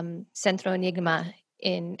from Centro Enigma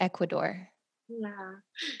in Ecuador. Yeah.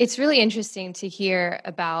 It's really interesting to hear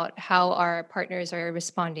about how our partners are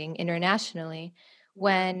responding internationally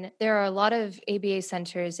when there are a lot of ABA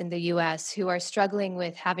centers in the US who are struggling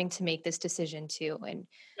with having to make this decision too. And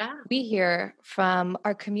we hear from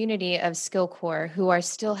our community of SkillCorps who are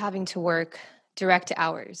still having to work direct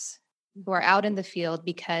hours, who are out in the field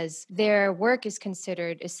because their work is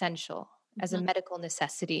considered essential as a medical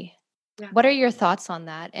necessity. Yeah. What are your thoughts on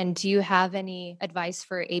that? And do you have any advice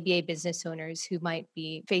for ABA business owners who might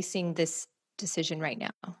be facing this decision right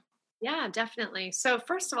now? Yeah, definitely. So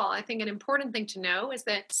first of all, I think an important thing to know is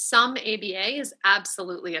that some ABA is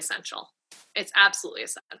absolutely essential. It's absolutely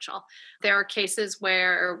essential. There are cases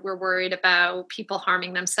where we're worried about people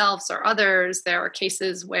harming themselves or others. There are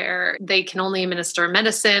cases where they can only administer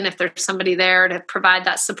medicine if there's somebody there to provide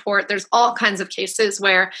that support. There's all kinds of cases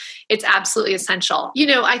where it's absolutely essential.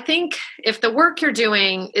 I think if the work you're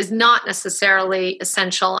doing is not necessarily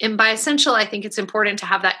essential, and by essential, I think it's important to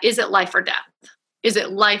have that, is it life or death? Is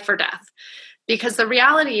it life or death? Because the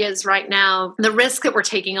reality is right now, the risk that we're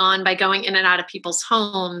taking on by going in and out of people's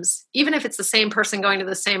homes, even if it's the same person going to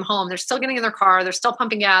the same home, they're still getting in their car, they're still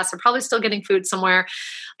pumping gas, they're probably still getting food somewhere.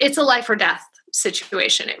 It's a life or death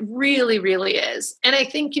situation. It really, really is. And I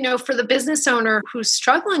think, for the business owner who's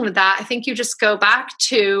struggling with that, I think you just go back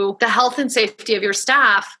to the health and safety of your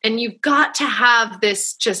staff. And you've got to have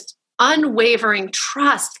this just unwavering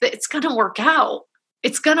trust that it's going to work out.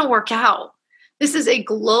 It's going to work out. This is a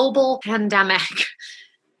global pandemic.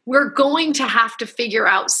 We're going to have to figure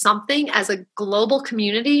out something as a global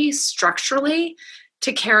community structurally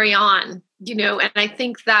to carry on, and I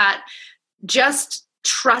think that just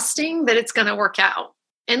trusting that it's going to work out.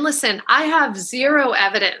 And listen, I have zero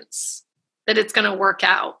evidence that it's going to work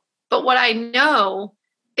out, but what I know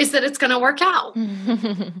is that it's going to work out.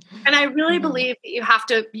 And I really believe that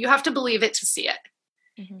you have to believe it to see it.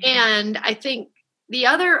 Mm-hmm. And I think the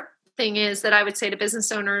other thing is that I would say to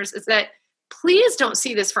business owners is that please don't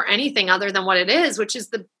see this for anything other than what it is, which is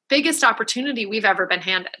the biggest opportunity we've ever been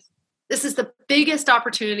handed. This is the biggest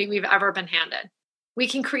opportunity we've ever been handed. We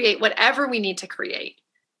can create whatever we need to create.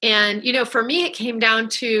 And, for me, it came down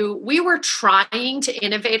to, we were trying to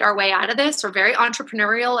innovate our way out of this. We're very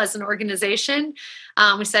entrepreneurial as an organization.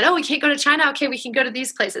 We said, we can't go to China. Okay, we can go to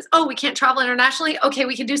these places. Oh, we can't travel internationally. Okay,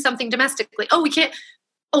 we can do something domestically.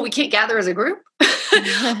 We can't gather as a group.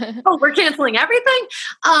 We're canceling everything.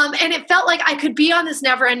 And it felt like I could be on this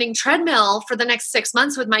never-ending treadmill for the next 6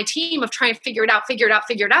 months with my team of trying to figure it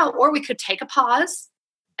out. Or we could take a pause.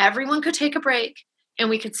 Everyone could take a break and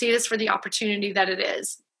we could see this for the opportunity that it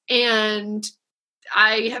is. And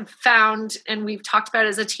I have found, and we've talked about it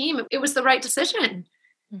as a team, it was the right decision.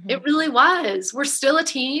 Mm-hmm. It really was. We're still a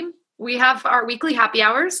team. We have our weekly happy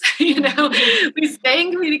hours, we stay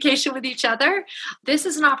in communication with each other. This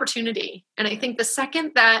is an opportunity. And I think the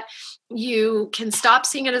second that you can stop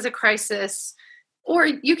seeing it as a crisis, or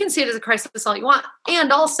you can see it as a crisis all you want,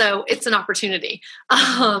 and also it's an opportunity,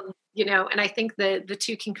 and I think the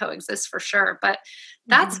two can coexist for sure. But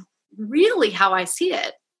that's really how I see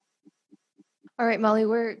it. All right, Molly,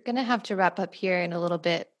 we're going to have to wrap up here in a little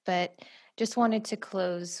bit, but just wanted to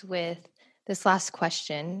close with this last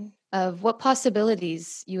question of what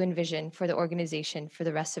possibilities you envision for the organization for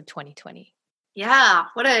the rest of 2020. Yeah,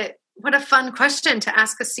 what a fun question to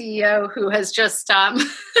ask a CEO who has just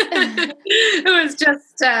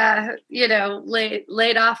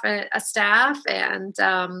laid off a staff,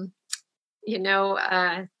 and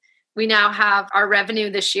we now have our revenue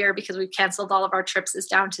this year, because we've canceled all of our trips, is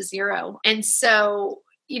down to zero. And so,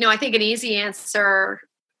 I think an easy answer,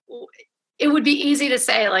 it would be easy to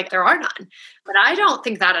say, there are none, but I don't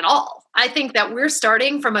think that at all. I think that we're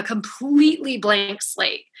starting from a completely blank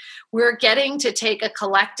slate. We're getting to take a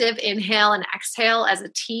collective inhale and exhale as a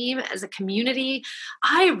team, as a community.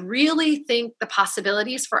 I really think the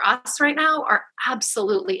possibilities for us right now are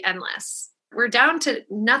absolutely endless. We're down to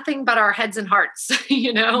nothing but our heads and hearts,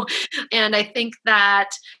 and I think that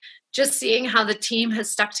just seeing how the team has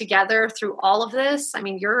stuck together through all of this. I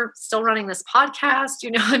mean, you're still running this podcast,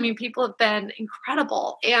 people have been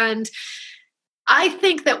incredible. And I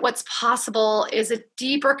think that what's possible is a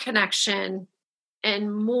deeper connection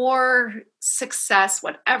and more success,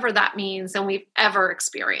 whatever that means, than we've ever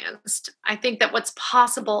experienced. I think that what's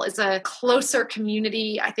possible is a closer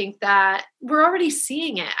community. I think that we're already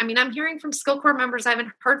seeing it. I mean, I'm hearing from SkillCorps members I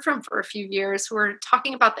haven't heard from for a few years who are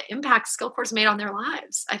talking about the impact SkillCorps made on their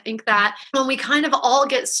lives. I think that when we kind of all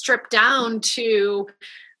get stripped down to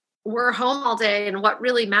we're home all day and what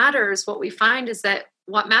really matters, what we find is that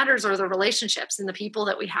what matters are the relationships and the people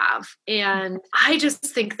that we have. And I just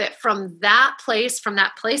think that from that place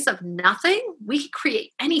of nothing, we can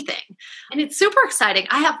create anything. And it's super exciting.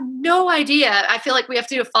 I have no idea. I feel like we have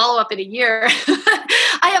to do a follow-up in a year.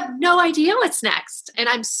 I have no idea what's next. And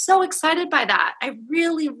I'm so excited by that. I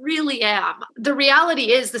really, really am. The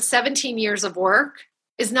reality is the 17 years of work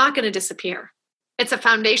is not going to disappear. It's a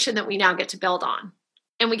foundation that we now get to build on.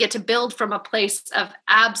 And we get to build from a place of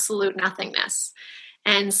absolute nothingness.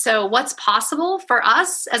 And so what's possible for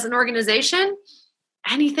us as an organization?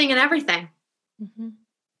 Anything and everything. Mm-hmm.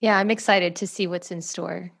 Yeah, I'm excited to see what's in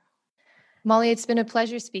store. Molly, it's been a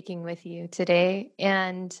pleasure speaking with you today.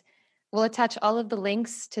 And we'll attach all of the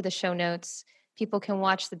links to the show notes. People can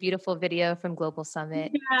watch the beautiful video from Global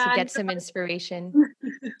Summit to get some inspiration.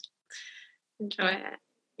 Enjoy it.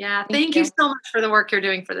 Yeah, thank you so much for the work you're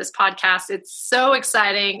doing for this podcast. It's so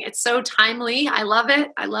exciting. It's so timely. I love it.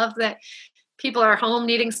 I love that people are home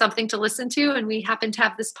needing something to listen to, and we happen to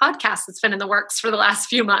have this podcast that's been in the works for the last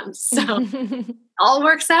few months. So all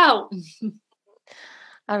works out.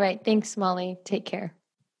 All right. Thanks, Molly. Take care.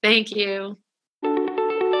 Thank you.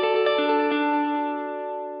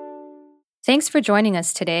 Thanks for joining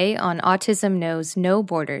us today on Autism Knows No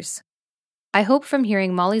Borders. I hope from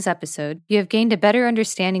hearing Molly's episode, you have gained a better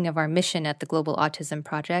understanding of our mission at the Global Autism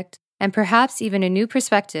Project, and perhaps even a new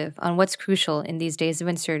perspective on what's crucial in these days of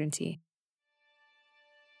uncertainty.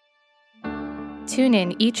 Tune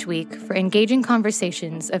in each week for engaging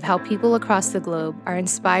conversations of how people across the globe are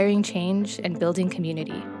inspiring change and building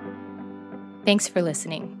community. Thanks for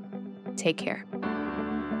listening. Take care.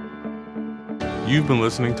 You've been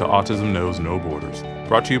listening to Autism Knows No Borders,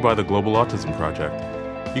 brought to you by the Global Autism Project.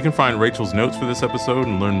 You can find Rachel's notes for this episode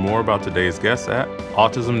and learn more about today's guests at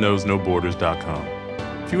autismknowsnoborders.com.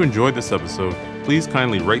 If you enjoyed this episode, please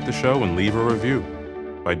kindly rate the show and leave a review.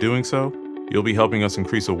 By doing so, you'll be helping us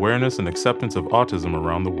increase awareness and acceptance of autism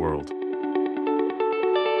around the world.